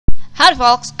Howdy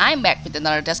folks, I'm back with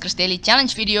another Duskers Daily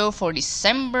challenge video for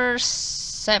December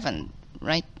 7th,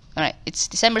 right? Alright, it's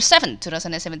December 7th,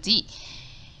 2017.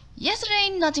 Yesterday,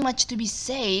 nothing much to be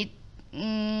said.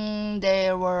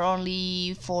 There were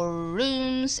only 4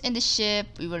 rooms in the ship.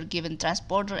 We were given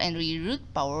transporter and reroute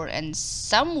power, and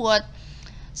some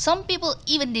people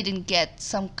even didn't get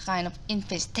some kind of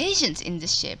infestations in the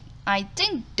ship. I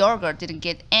think Dorgar didn't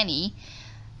get any.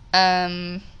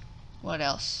 What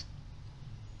else?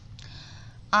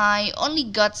 I only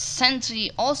got sentry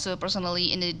also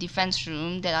personally in the defense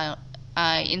room that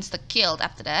I insta-killed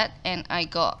after that, and I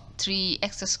got 3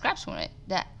 extra scraps from it.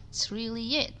 That's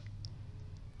really it.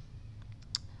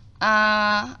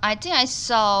 I think I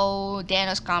saw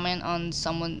Dano's comment on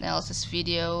someone else's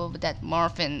video that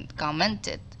Marvin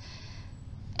commented.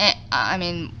 I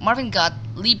mean, Marvin got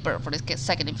Leaper for the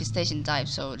second infestation type,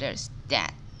 so there's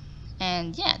that.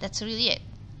 And yeah, that's really it.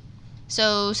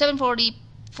 So 740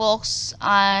 folks,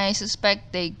 I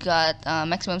suspect they got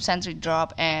maximum sentry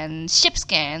drop and ship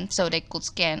scan, so they could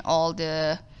scan all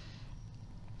the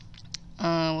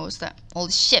what was that? All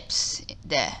the ships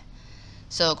there.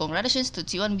 So congratulations to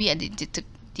T1B and the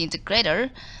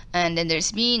integrator. And then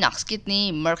there's me, Nox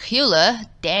Kidney, Mercula,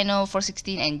 Dano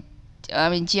 416, and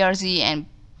GRZ and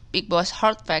Big Boss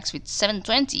Hardfax with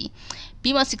 720,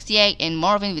 Pima 68, and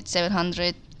Marvin with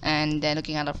 700. And then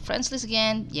looking at our friends list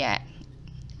again, yeah.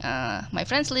 My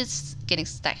friends list getting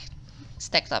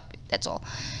stacked up. That's all.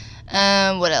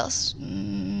 What else?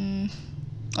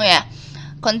 Oh yeah,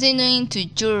 continuing to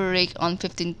Jurek on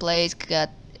 15th place,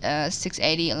 got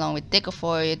 680 along with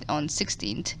Decofoid on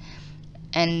 16th,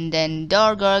 and then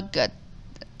Dorgar got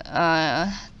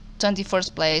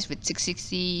 21st place with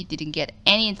 660. Didn't get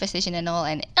any infestation at all,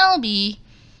 and LB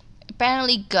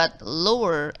apparently got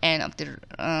lower end of the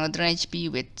drain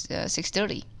HP with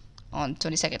 630 on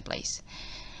 22nd place.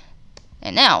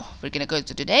 And now we're gonna go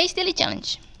to today's daily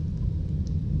challenge.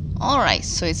 Alright,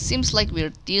 so it seems like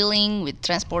we're dealing with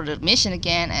transporter mission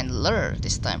again, and lure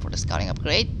this time for the scouting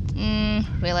upgrade.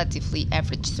 Relatively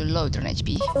average to low turn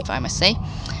HP, if I must say.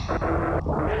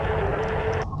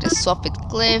 Just swap with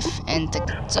Cliff and take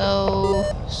the tow.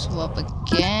 Swap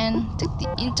again, take the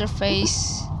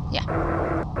interface. Yeah.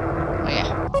 Oh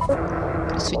yeah.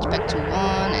 Gonna switch back to 1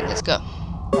 and let's go.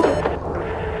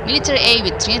 Military A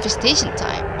with 3 infestation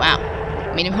type. Wow.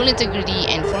 Medium hull integrity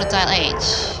and volatile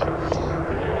age.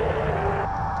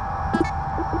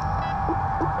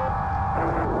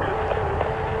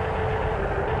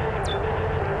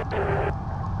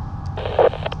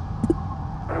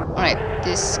 Alright,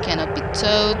 this cannot be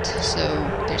towed, so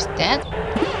there's that.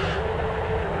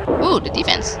 Ooh, the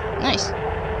defense. Nice.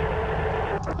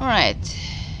 Alright.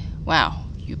 Wow,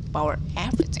 you power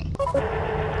everything.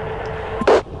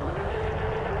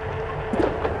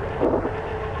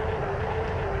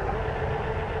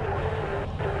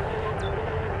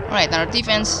 Alright, now our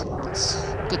defense, it's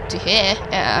good to hear,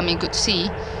 good to see.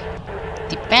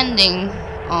 Depending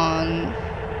on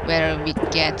whether we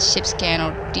get ship scan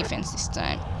or defense this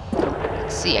time.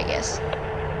 Let's see, I guess.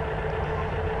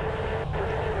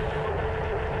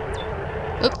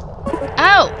 Oop!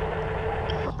 Ow!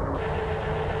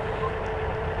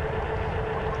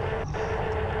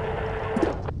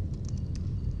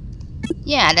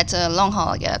 Yeah, that's a long haul,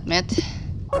 I gotta admit.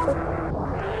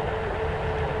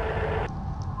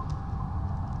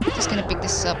 Just gonna pick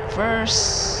this up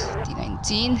first.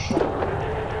 D19.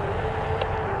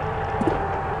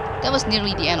 That was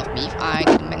nearly the end of me if I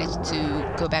didn't manage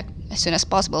to go back as soon as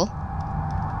possible.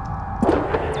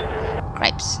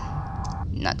 Cripes.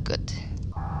 Not good.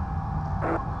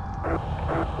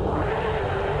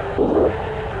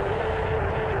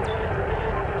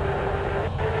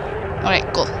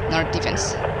 Alright, cool. Now our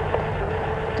defense.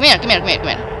 Come here, come here, come here, come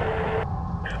here.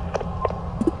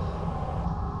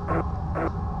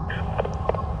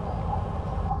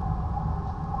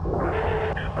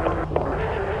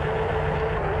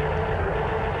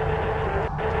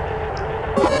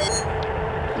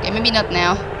 Okay, maybe not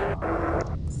now.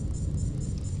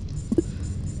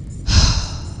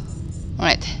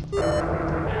 Alright.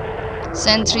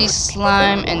 Sentry,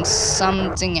 slime, and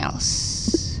something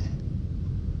else.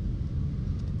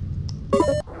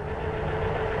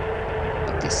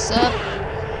 Pick this up.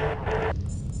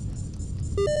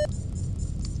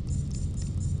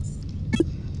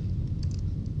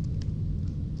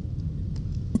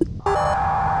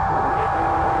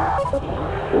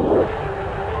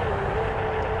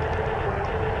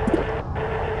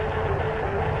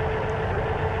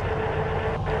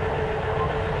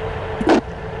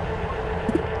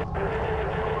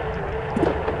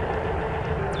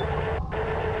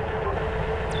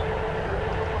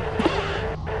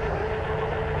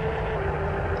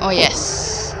 Oh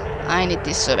yes, I need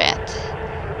this so bad.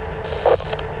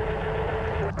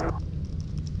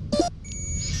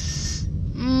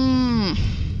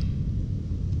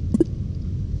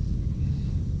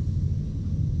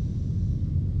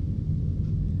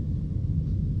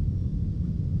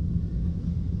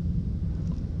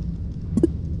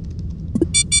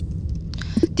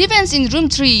 Defense in room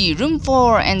 3, room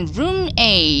 4, and room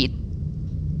 8.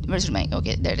 Where's room 8?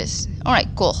 Okay, there it is. Alright,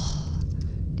 cool.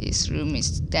 This room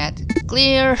is that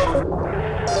clear.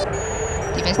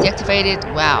 Defense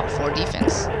deactivated. Wow, 4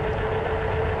 defense.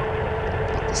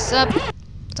 Pick this up.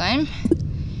 Time.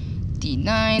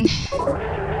 D9.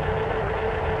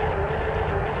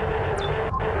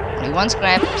 Only 1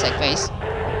 scrap, sideways.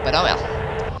 But oh well.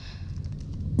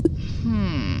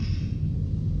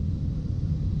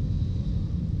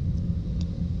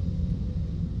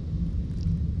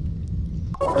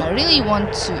 I really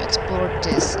want to explore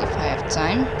this if I have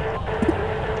time.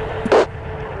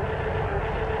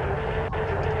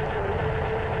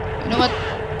 You know what?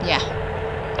 Yeah.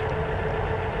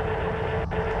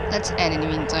 Let's end in the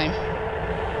meantime.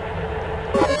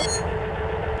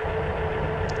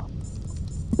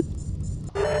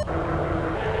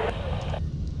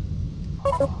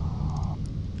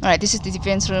 Alright, this is the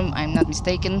defense room, I'm not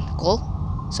mistaken. Cool.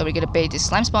 So we're gonna pay this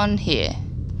slime spawn here.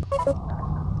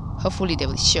 Hopefully they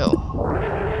will show.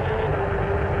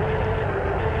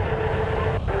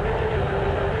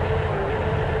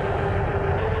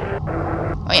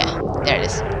 Oh yeah, there it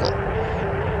is. Cool.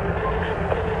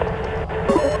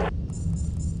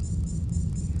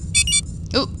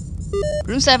 Ooh,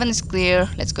 room 7 is clear.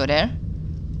 Let's go there.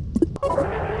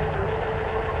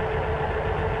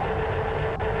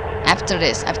 After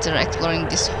this, after exploring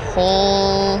this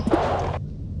whole...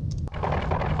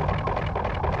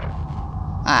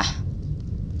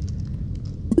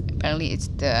 Apparently it's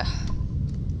the...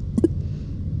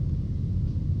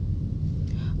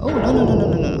 Oh,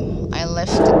 no. I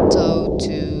left the toe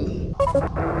to...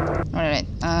 Alright,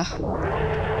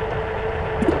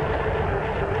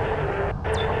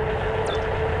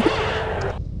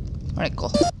 Alright,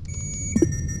 cool.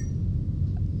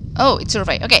 Oh, it's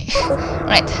survey. Okay.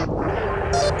 Right.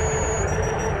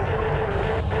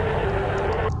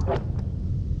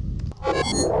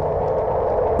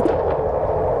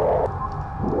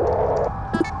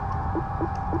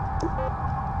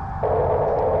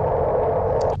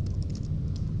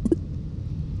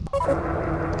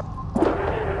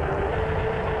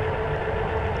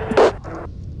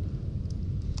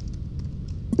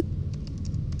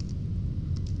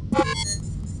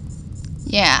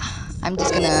 Yeah, I'm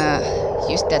just gonna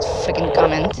use that freaking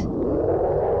comment.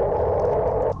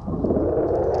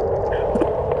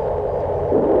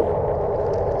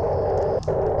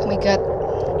 Oh my god.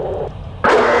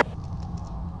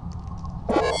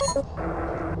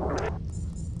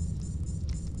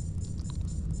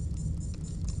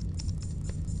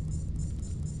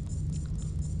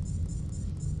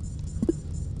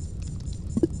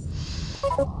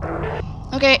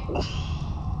 Okay.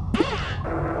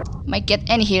 Might get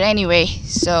any here anyway,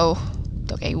 so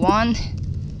okay, 1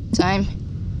 time.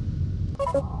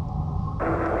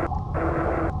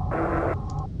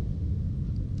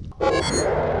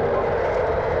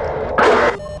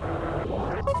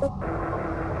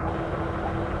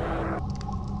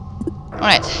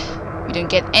 Alright, we didn't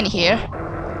get any here,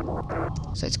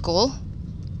 so it's cool.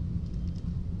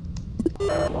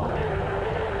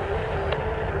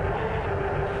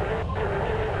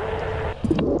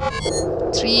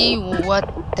 Three,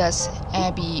 what does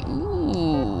Abby...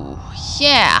 Ooh,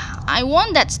 yeah, I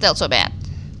want that stealth so bad.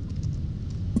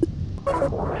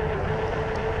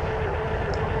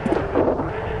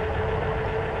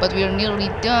 But we're nearly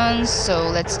done, so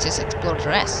let's just explore the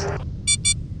rest.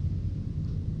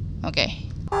 Okay,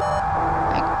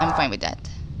 I'm fine with that.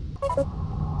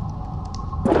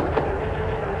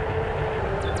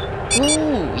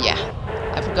 Ooh, yeah,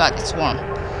 I forgot it's warm.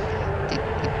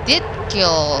 It did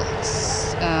kill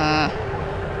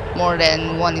more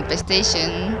than 1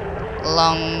 infestation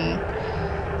along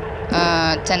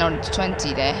 10 or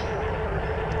 20 there.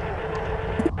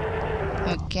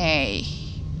 Okay.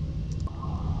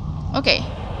 Okay.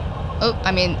 Oh,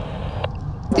 I mean,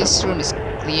 this room is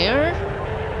clear.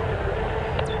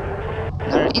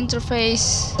 Another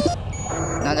interface.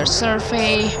 Another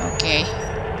survey. Okay.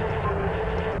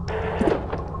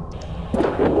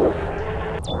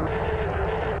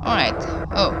 Alright.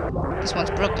 Oh, this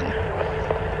one's broken.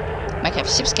 Might have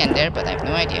ship scan there, but I have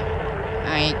no idea.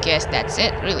 I guess that's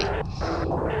it, really.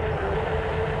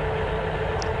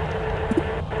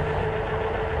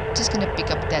 Just gonna pick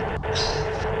up that...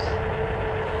 fuck.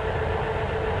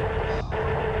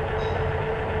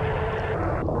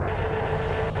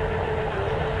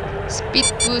 Speed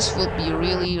boost would be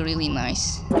really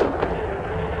nice.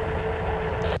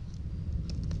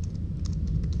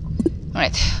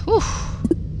 Alright, whew.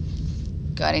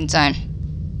 Got in time.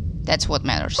 That's what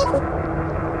matters.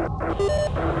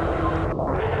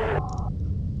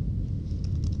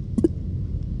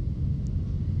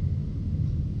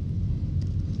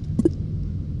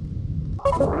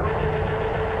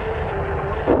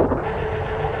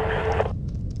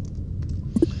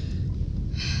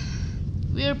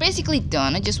 We're basically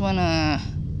done. I just wanna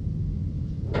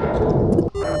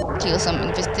kill some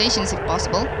infestations if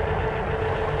possible.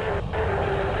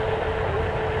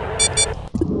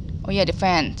 Oh yeah, the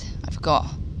fan. I forgot.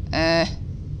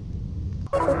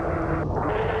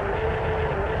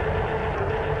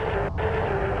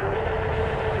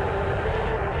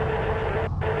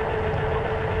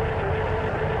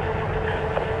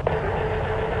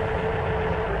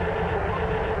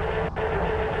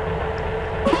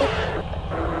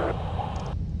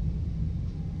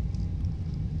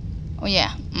 Oh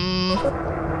yeah.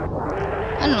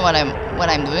 I don't know what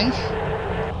I'm doing.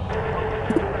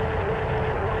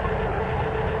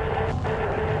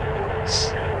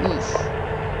 Oof.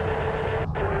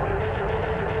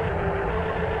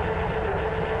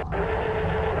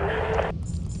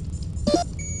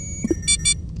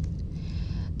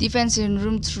 Defense in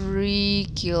room 3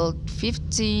 killed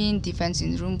 15. Defense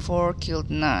in room 4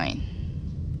 killed 9.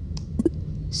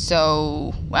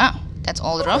 So, wow, that's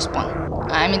all the rough spawn.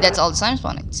 I mean, that's all the time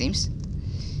spawn, it seems.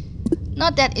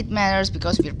 Not that it matters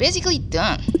because we're basically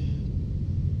done.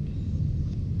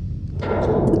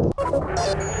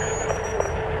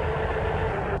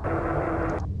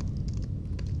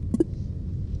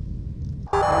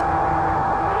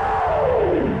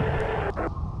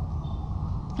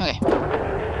 Okay.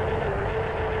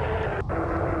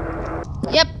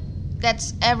 Yep,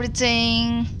 that's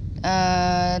everything.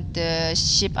 The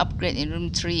ship upgrade in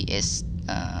room 3 is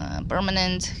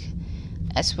permanent,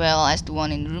 as well as the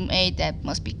one in room 8 that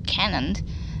must be canon.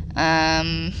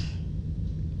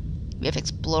 We have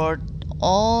explored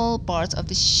all parts of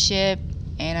the ship,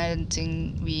 and I don't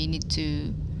think we need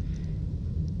to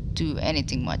do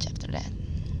anything much after that.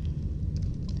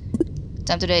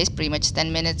 Time today is pretty much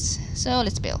 10 minutes, so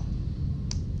let's build.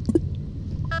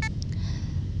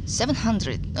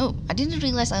 700. Oh, I didn't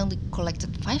realize I only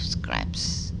collected 5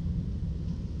 scraps.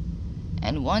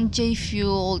 And 1 J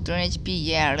fuel, drone HP,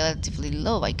 yeah, relatively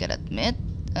low, I gotta admit.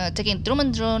 Taking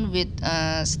Truman drone with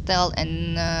stealth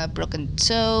and broken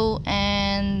toe,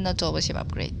 and a turbo ship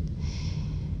upgrade.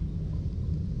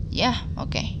 Yeah,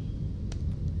 okay.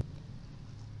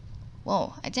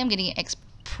 Whoa, I think I'm getting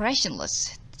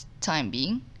expressionless time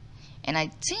being, and I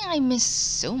think I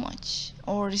missed so much.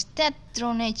 Or is that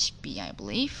drone HP, I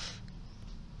believe?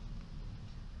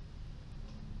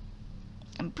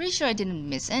 I'm pretty sure I didn't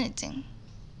miss anything.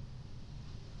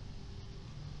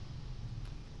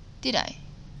 Did I?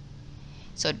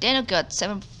 So Dano got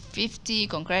 750,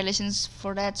 congratulations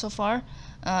for that so far.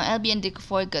 LB and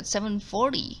Decofoy got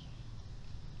 740.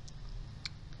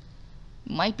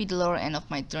 Might be the lower end of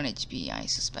my drone HP, I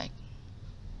suspect.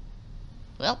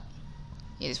 Well,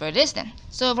 it is what it is then.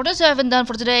 So for those who haven't done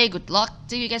for today, good luck.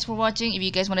 Thank you guys for watching. If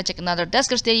you guys want to check another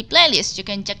Duskers Daily playlist, you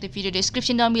can check the video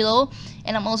description down below.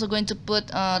 And I'm also going to put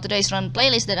today's run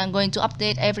playlist that I'm going to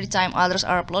update every time others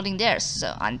are uploading theirs.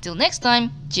 So until next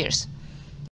time, cheers.